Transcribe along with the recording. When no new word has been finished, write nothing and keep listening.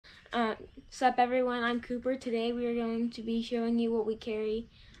What's up, everyone? I'm Cooper. Today we are going to be showing you what we carry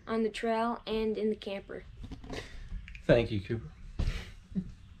on the trail and in the camper. Thank you, Cooper.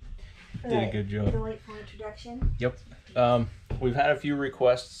 Did a good job. Delightful introduction. Yep. We've had a few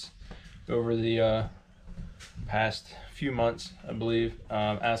requests over the past few months, I believe,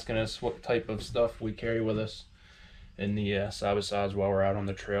 asking us what type of stuff we carry with us in the side-by-sides while we're out on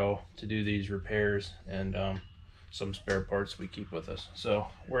the trail to do these repairs, and some spare parts we keep with us. So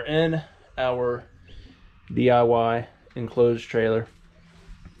we're in our DIY enclosed trailer,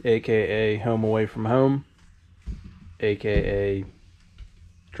 aka home away from home, aka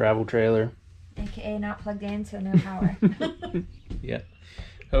travel trailer, AKA not plugged in, so no power. Yeah,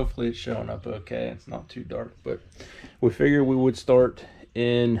 hopefully it's showing up okay. It's not too dark, but we figured we would start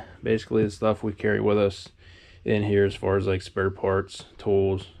in basically the stuff we carry with us in here, as far as like spare parts,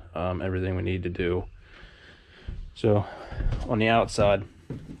 tools, everything we need to do. So on the outside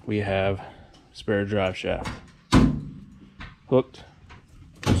we have spare drive shaft hooked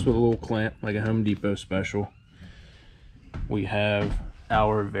just with a little clamp like a Home Depot special. We have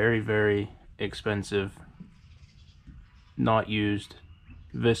our very expensive, not used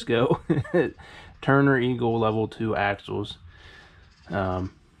Visco Turner Eagle level 2 axles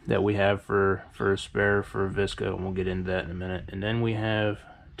that we have for a spare for Visco, and we'll get into that in a minute. And then we have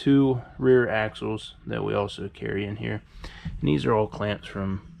 2 rear axles that we also carry in here, and these are all clamps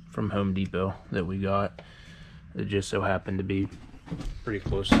from Home Depot that we got. It just so happened to be pretty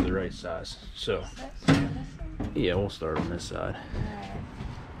close to the right size. So yeah, we'll start on this side.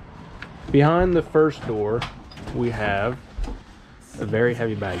 Behind the first door we have a very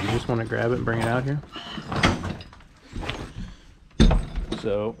heavy bag. You just want to grab it and bring it out here.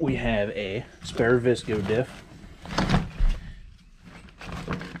 So we have a spare Visco diff.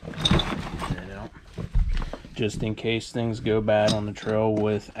 Just in case things go bad on the trail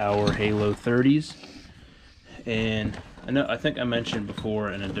with our Halo 30s. And I think I mentioned before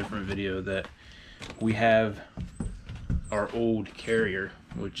in a different video that we have our old carrier,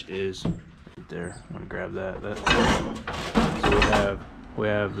 which is right there. I'm gonna grab that. So we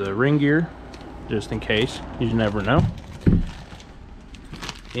have the ring gear, just in case, you never know.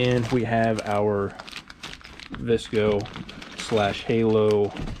 And we have our Visco /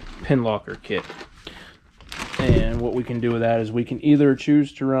 Halo pin locker kit. And what we can do with that is we can either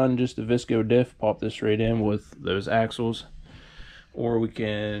choose to run just a Visco diff, pop this right in with those axles, or we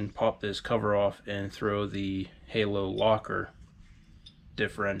can pop this cover off and throw the Halo locker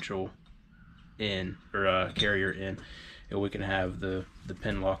differential in, or carrier in, and we can have the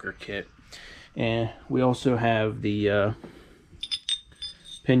pin locker kit. And we also have the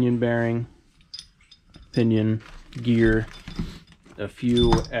pinion bearing, pinion gear, a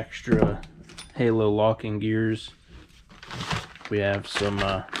few extra Halo locking gears. We have some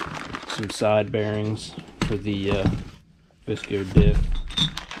side bearings for the Visco diff,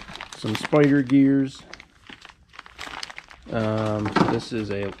 some spider gears. This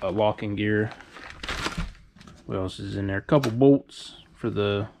is a locking gear. What else is in there? A couple bolts for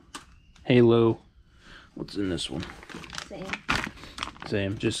the Halo. What's in this one?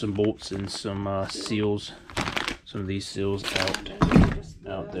 Same. Just some bolts and some seals. Some of these seals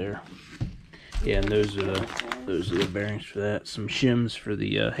out there. Yeah, and those are the bearings for that. Some shims for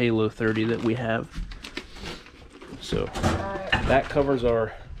the Halo 30 that we have. So that covers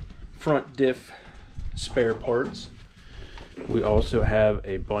our front diff spare parts. We also have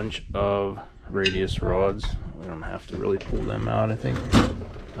a bunch of radius rods. We don't have to really pull them out, I think. I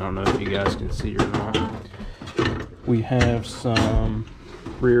don't know if you guys can see or not. We have some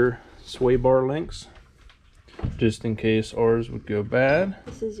rear sway bar links, just in case ours would go bad.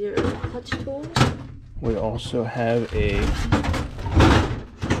 This is your clutch tool. We also have a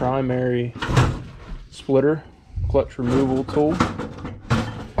primary splitter clutch removal tool.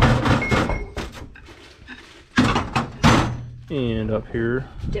 And up here,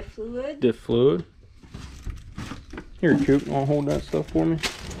 diff fluid. Here, Coop, you want to hold that stuff for me?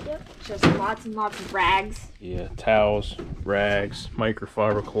 Yep. Just lots and lots of rags. Yeah, towels, rags,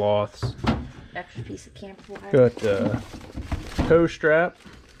 microfiber cloths. Extra piece of camp wire. Got a tow strap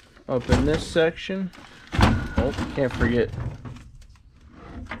up in this section. Oh, can't forget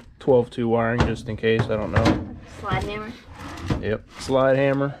 12-2 wiring, just in case, I don't know. Slide hammer. Yep, slide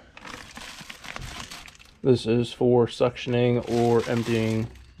hammer. This is for suctioning or emptying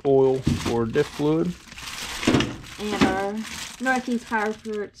oil or diff fluid. And our Northeast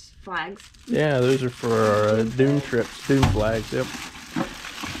Powersports flags. Yeah, those are for our dune trips, dune flags, yep.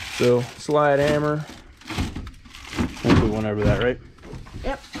 So, slide hammer. We went over that, right?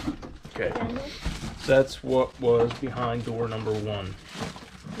 Yep. Okay. So that's what was behind door number 1.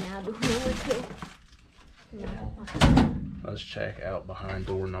 Yeah, the roller too. Let's check out behind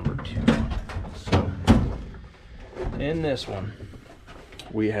door number 2. So, in this one,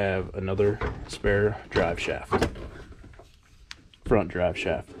 we have another spare drive shaft. Front drive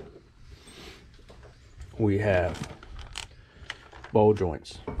shaft. We have ball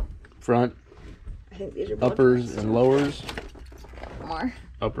joints. Front, I think these are ball uppers joints. and lowers. More.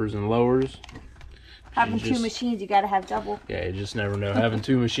 Uppers and lowers. Having two machines, you gotta have double. Yeah, you just never know. Having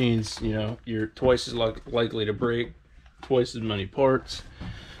 2 machines, you know, you're twice as likely to break, twice as many parts.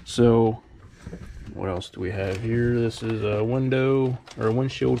 So, what else do we have here? This is a window or a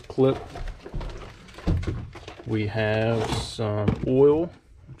windshield clip. We have some oil,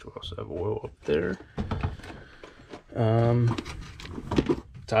 which we also have oil up there.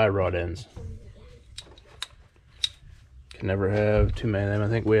 Tie rod ends. Can never have too many of them. I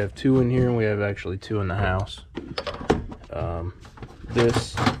think we have 2 in here, and we have actually 2 in the house.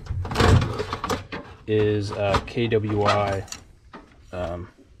 This is KWI.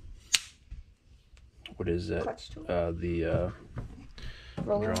 What is that? I'm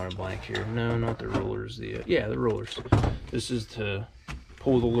drawing a blank here. No, not the rollers. The rollers. This is to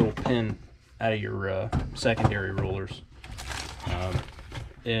pull the little pin out of your secondary rollers.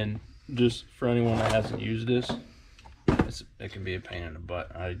 And just for anyone that hasn't used this, it can be a pain in the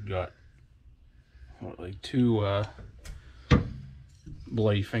butt. I got like 2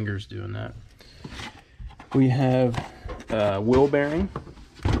 bloody fingers doing that. We have wheel bearing,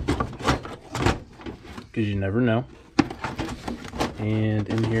 because you never know. And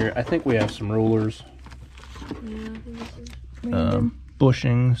in here, I think we have some rollers.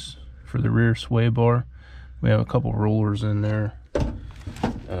 Bushings for the rear sway bar. We have a couple rollers in there.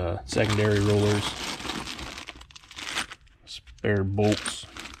 Secondary rollers. Spare bolts,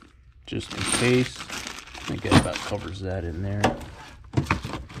 just in case. I think that about covers that in there.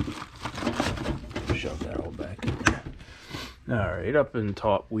 Shove that all back in there. Alright, up in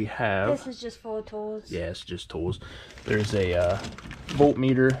top we have... This is just full of tools. Yeah, it's just tools. There's a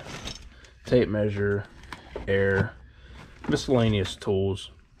voltmeter, tape measure, air, miscellaneous tools.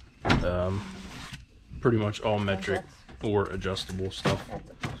 Pretty much all metric or adjustable stuff.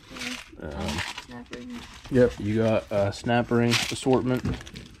 Yep, you got snap ring assortment.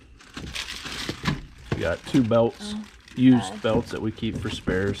 You got 2 belts, used belts that we keep for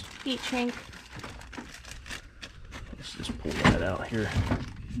spares. Heat shrink. Let's just pull that out here.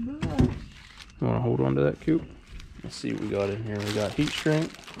 You want to hold on to that, Coop? Let's see what we got in here. We got heat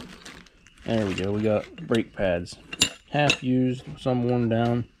shrink. There we go. We got brake pads. Half used, some worn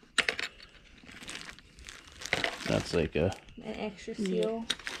down. That's like an extra seal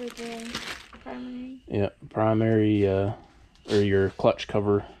for the primary. Yeah, primary or your clutch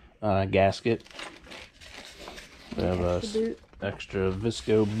cover gasket. We have a extra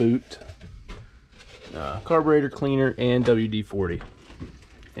Visco boot, carburetor cleaner, and WD-40,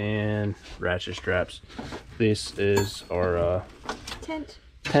 and ratchet straps. This is our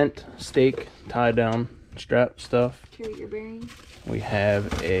tent stake tie down strap stuff. Carrier bearing. We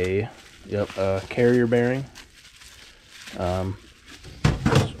have a carrier bearing.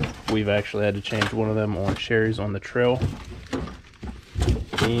 We've actually had to change one of them on Sherry's on the trail.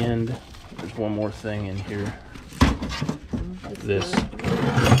 And there's one more thing in here. This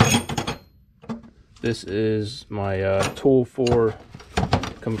is my tool for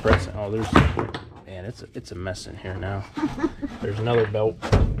compressing. Oh, man, it's a mess in here now. There's another belt,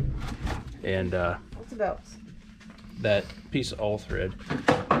 and what's the belt? That piece of all thread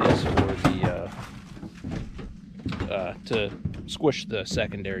is for the to squish the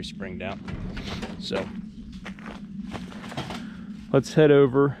secondary spring down. So let's head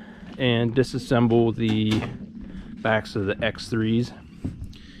over and disassemble the backs of the X3s.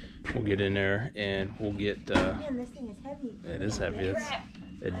 We'll get in there and we'll get Man, this thing is heavy. it is heavy. It's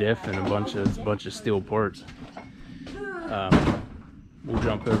a diff and a bunch of steel parts. We'll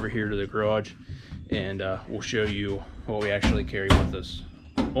jump over here to the garage and we'll show you what we actually carry with us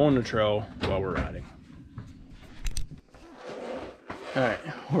on the trail while we're riding. Alright,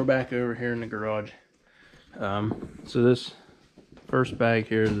 we're back over here in the garage. So this first bag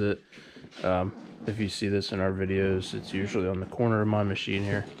here that if you see this in our videos, it's usually on the corner of my machine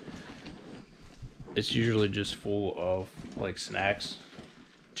here. It's usually just full of like snacks,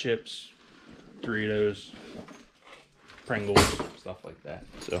 chips, Doritos, Pringles, stuff like that.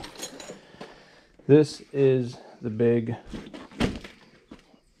 So this is the big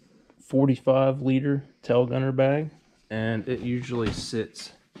 45-liter tail gunner bag, and it usually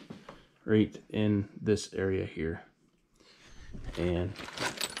sits right in this area here. And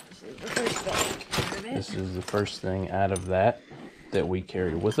this is the first thing out of that. that we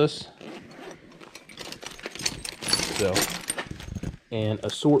carry with us. So, an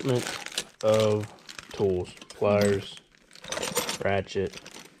assortment of tools, pliers, ratchet,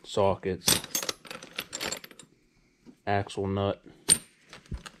 sockets, axle nut,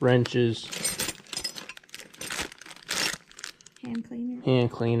 wrenches,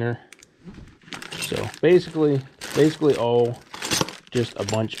 hand cleaner. So basically all just a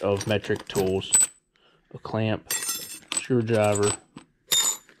bunch of metric tools, a clamp, screwdriver,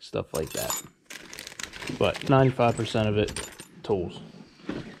 stuff like that. But 95% of it tools.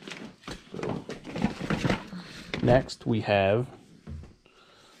 So next we have,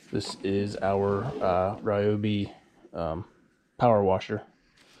 this is our Ryobi power washer,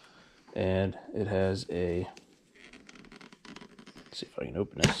 and it has a, let's see if I can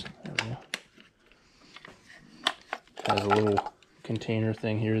open this. There we go. It has a little container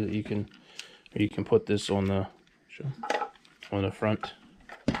thing here that you can put this on the front.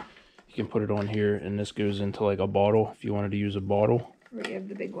 You can put it on here, and this goes into like a bottle if you wanted to use a bottle. Or you have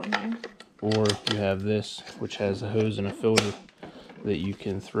the big one here. Or you have this, which has a hose and a filter that you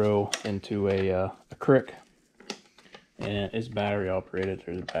can throw into a crick. And it's battery operated.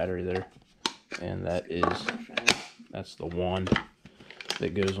 There's a battery there, and that's the wand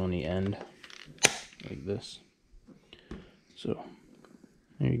that goes on the end like this. So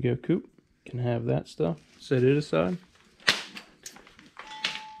there you go, Coop. You can have that stuff. Set it aside.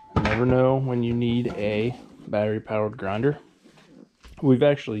 Never know when you need a battery powered grinder. We've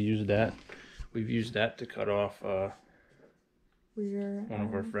actually used that. We've used that to cut off one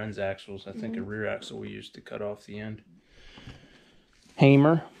of our friend's axles. I think a rear axle we used to cut off the end.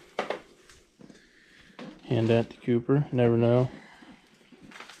 Hammer. Hand that to Cooper. Never know.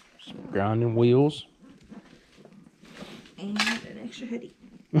 Some grinding wheels. And an extra hoodie.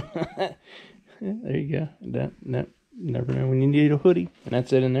 Yeah, there you go. That never know when you need a hoodie. And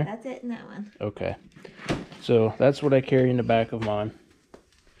that's it in there? That's it in that one. Okay. So that's what I carry in the back of mine.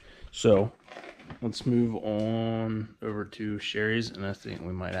 So let's move on over to Sherry's, and I think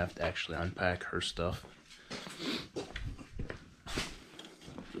we might have to actually unpack her stuff.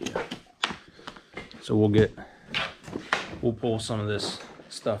 Yeah. So we'll pull some of this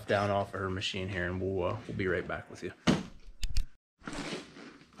stuff down off of her machine here, and we'll be right back with you.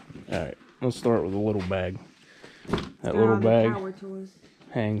 All right, let's start with a little bag. That little bag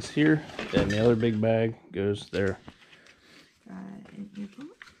hangs here, and the other big bag goes there. An air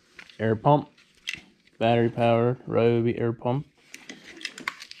pump. Air pump, battery powered Ryobi air pump.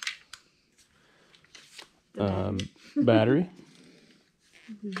 Battery.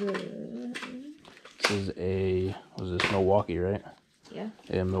 This is was this Milwaukee, right? Yeah.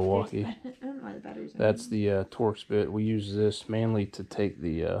 Yeah, Milwaukee. I don't know why the battery's on. That's the Torx bit. We use this mainly to take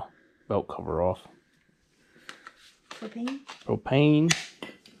the belt cover off. Propane.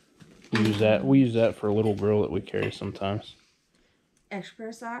 We use that for a little grill that we carry sometimes. Extra pair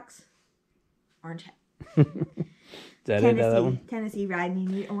of socks. Orange hat. Is that it? That one? Tennessee riding, you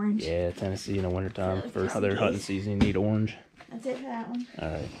need orange. Yeah, Tennessee in the wintertime for other hunting season, you need orange. That's it for that one.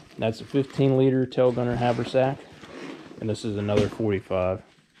 Alright. That's a 15-liter tail gunner haversack. And this is another 45.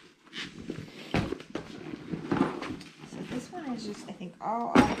 So this one is just, I think,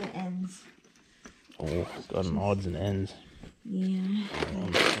 all odds and ends. Oh, it's got an odds and ends. Yeah.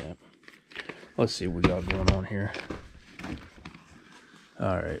 Yeah. Let's see what we got going on here.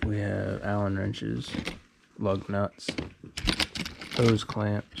 Alright, we have Allen wrenches, lug nuts, hose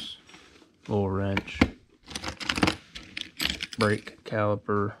clamps, little wrench, brake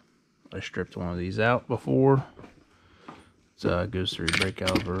caliper. I stripped one of these out before. So it goes through your brake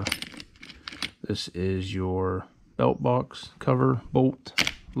caliper. This is your belt box cover, bolt,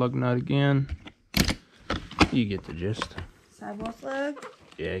 lug nut again. You get the gist. Sidewall slug.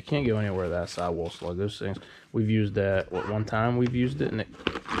 Yeah, you can't go anywhere with that sidewall slug. Those things, we've used that, one time we've used it and it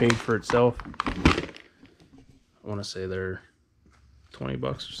paid for itself. I want to say they're 20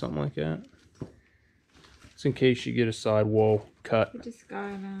 bucks or something like that. It's in case you get a sidewall cut. We just got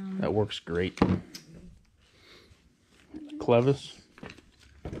that works great. Clevis.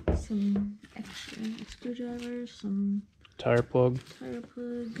 Some extra screwdrivers, some tire plug,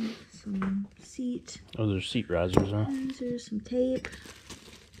 some seat. Oh, there's seat risers, huh? There's some tape.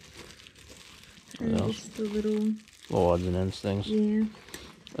 And just the little odds and ends things. Yeah.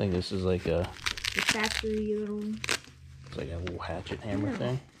 I think this is like a factory little. It's like a little hatchet hammer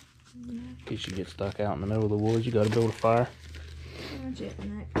thing. Yeah. In case you get stuck out in the middle of the woods, you got to build a fire. Hatchet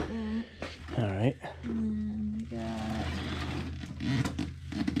and that. All right. And we got.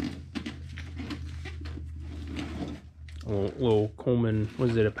 Little Coleman,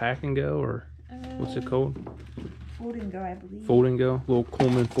 was it a pack and go or what's it called? Fold and go, I believe. Fold and go. Little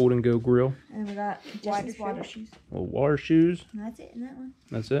Coleman fold and go grill. And we got water shoes. Little water shoes. And that's it in that one.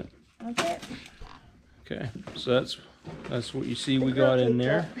 That's it? That's it. Okay, so that's what you see we got in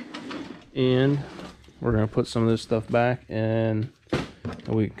there. And we're gonna put some of this stuff back, and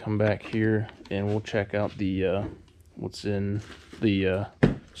we can come back here and we'll check out the what's in the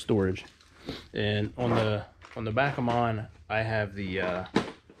storage. And on the back of mine, I have the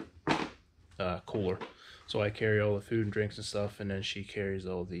cooler, so I carry all the food and drinks and stuff, and then she carries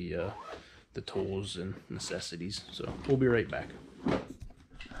all the tools and necessities. So we'll be right back.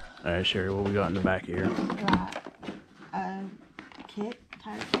 All right, Sherry, what we got in the back here? We got a kit,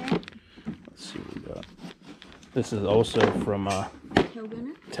 tire kit. Let's see what we got. This is also from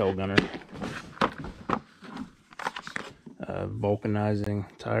Tail Gunner. Vulcanizing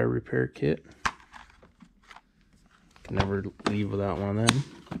tire repair kit. Can never leave without one of them.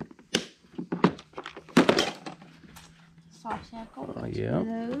 Soft shackle. Yeah.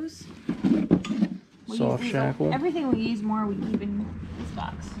 Those. Soft shackle. Everything we use more, we keep in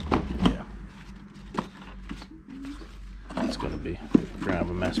stocks. Yeah. It's gonna be. We're gonna have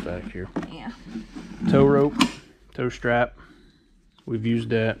a mess back here. Yeah. Tow rope, tow strap. We've used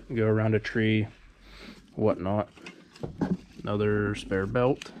that. Go around a tree, whatnot. Another spare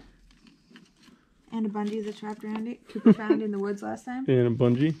belt. And a bungee that's wrapped around it. Cooper found in the woods last time. And a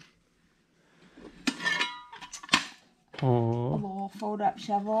bungee. A little fold-up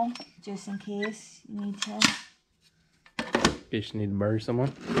shovel, just in case you need to. In case you need to bury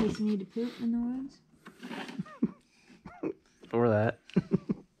someone. In case you need to poop in the woods. Or that.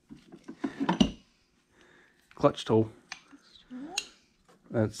 Clutch tool.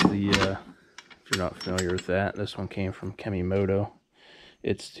 That's the, if you're not familiar with that, this one came from Kemimoto.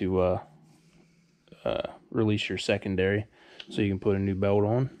 It's to release your secondary so you can put a new belt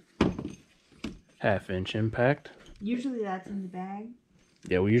on. 1/2-inch impact. Usually that's in the bag.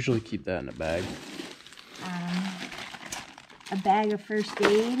 Yeah, we usually keep that in the bag. A bag of first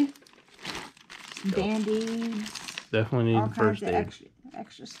aid. Some band-aids. Definitely need first aid.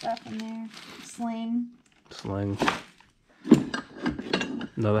 Extra stuff in there. Sling.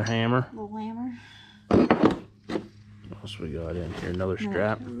 Another hammer. Little hammer. What else we got in here? Another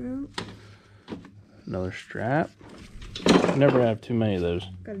strap. Another strap. Never have too many of those.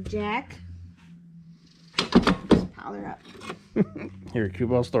 Got a jack. Just powder up. Here,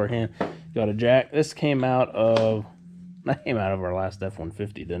 Coop, I'll start hand. Got a jack. This came out of our last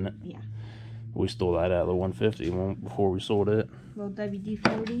F-150, didn't it? Yeah. We stole that out of the 150 before we sold it. Little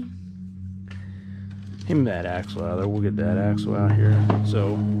WD-40. Give me that axle out of there. We'll get that axle out here.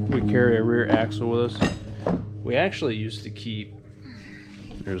 So we carry a rear axle with us. We actually used to keep.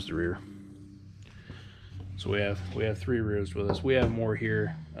 There's the rear. So we have 3 rears with us. We have more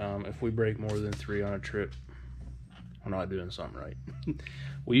here. If we break more than 3 on a trip, we're not doing something right.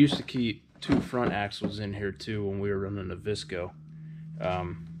 We used to keep 2 front axles in here too when we were running a Visco,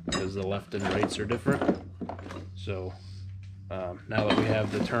 because the left and rights are different. So now that we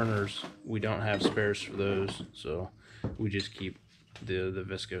have the turners, we don't have spares for those, so we just keep the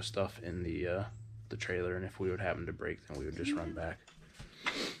Visco stuff in the trailer, and if we would happen to break, then we would just run back.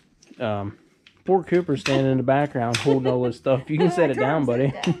 Poor Cooper standing in the background holding all this stuff. You can set it down,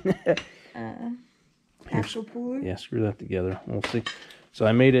 buddy. Axle puller. Yeah, screw that together. We'll see. So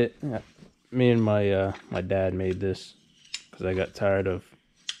I made it. Me and my dad made this because I got tired of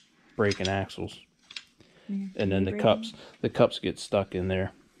breaking axles. Yeah, and then the cups get stuck in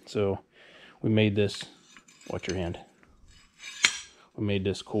there. So we made this. Watch your hand. We made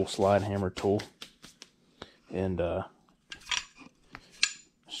this cool slide hammer tool, and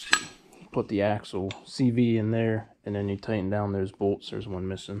put the axle CV in there, and then you tighten down those bolts. There's one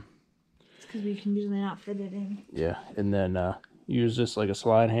missing. It's because we can usually not fit it in. Yeah, and then use this like a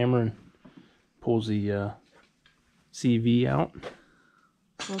slide hammer and pulls the CV out.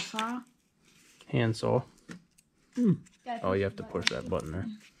 Little saw. Hand saw. Oh, you have to push that button there.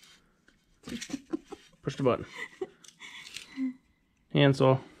 Push the button. Hand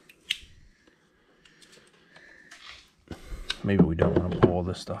saw. Maybe we don't want to pull all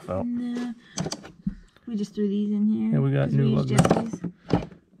this stuff out. No. We just threw these in here. Yeah, we got new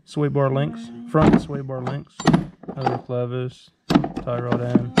sway bar links. Front sway bar links. Other clevis. Tie rod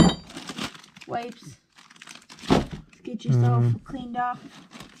end. Wipes. To get yourself cleaned off.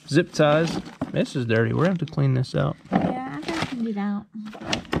 Zip ties. This is dirty. We're going to have to clean this out. Yeah, I gotta clean it out.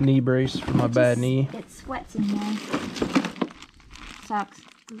 Knee brace for my bad knee. It sweats in here. Socks.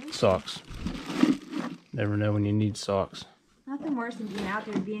 Socks. Never know when you need socks. Nothing worse than being out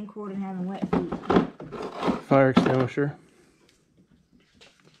there being cold and having wet feet. Fire extinguisher.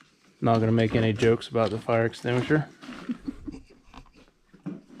 Not gonna make any jokes about the fire extinguisher.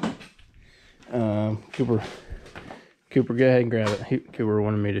 Cooper, go ahead and grab it. Cooper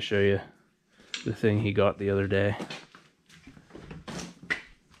wanted me to show you the thing he got the other day.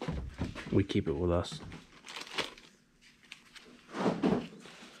 We keep it with us.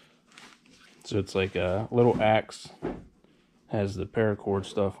 So it's like a little axe, has the paracord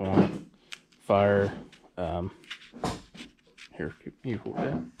stuff on it. Fire. Here, you hold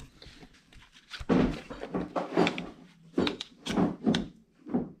that.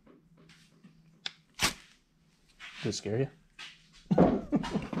 Does it scare you?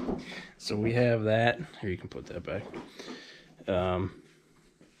 So we have that. Here, you can put that back. I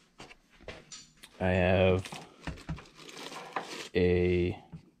have a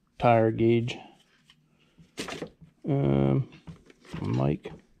tire gauge.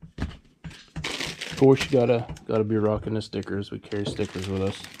 Mic. Of course, you gotta be rocking the stickers. We carry stickers with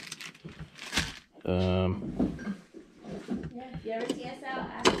us. Yeah, if you ever see us out,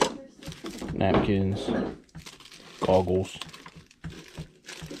 ask us for stickers. Napkins, goggles,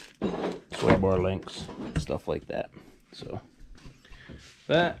 sway bar links, stuff like that. So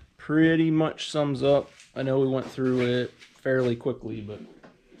that pretty much sums up. I know we went through it fairly quickly, but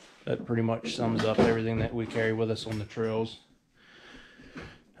that pretty much sums up everything that we carry with us on the trails.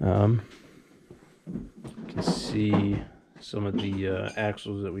 You can see some of the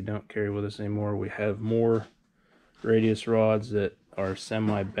axles that we don't carry with us anymore. We have more radius rods that are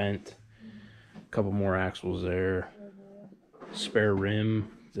semi-bent. A couple more axles there. Spare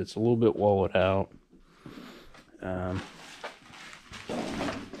rim that's a little bit wallowed out.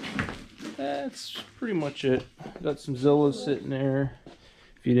 That's pretty much it. Got some Zillas sitting there.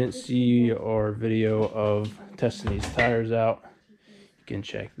 If you didn't see our video of testing these tires out, you can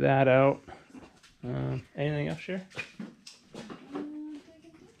check that out. Anything else, Sher?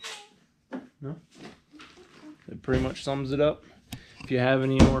 No? It pretty much sums it up. If you have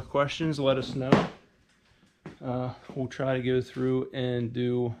any more questions, let us know. We'll try to go through and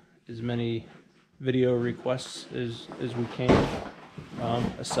do as many video requests as we can.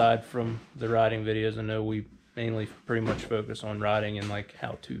 Aside from the riding videos, I know we mainly pretty much focus on riding and like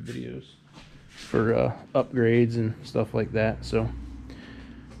how-to videos for upgrades and stuff like that. So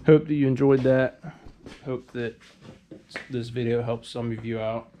hope that you enjoyed that. Hope that this video helps some of you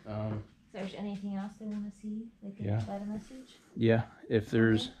out. If there's anything else they want to see, they can write a message. Yeah, if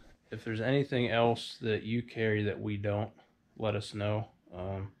there's anything else that you carry that we don't, let us know.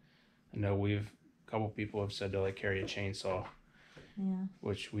 I know a couple people have said to like carry a chainsaw. Yeah.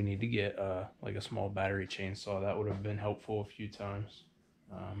 Which we need to get like a small battery chainsaw. That would have been helpful a few times.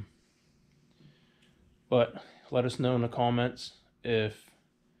 But let us know in the comments if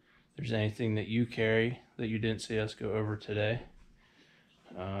there's anything that you carry that you didn't see us go over today.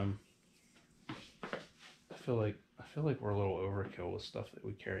 I feel like we're a little overkill with stuff that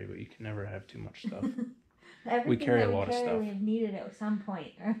we carry, but you can never have too much stuff. We carry a lot of stuff. We've needed it at some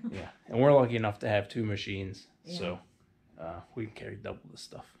point. Yeah, and we're lucky enough to have 2 machines, yeah. So we can carry double the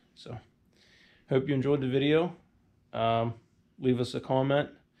stuff. So hope you enjoyed the video. Leave us a comment,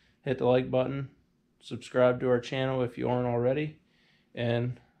 hit the like button, subscribe to our channel if you aren't already,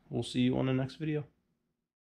 and we'll see you on the next video.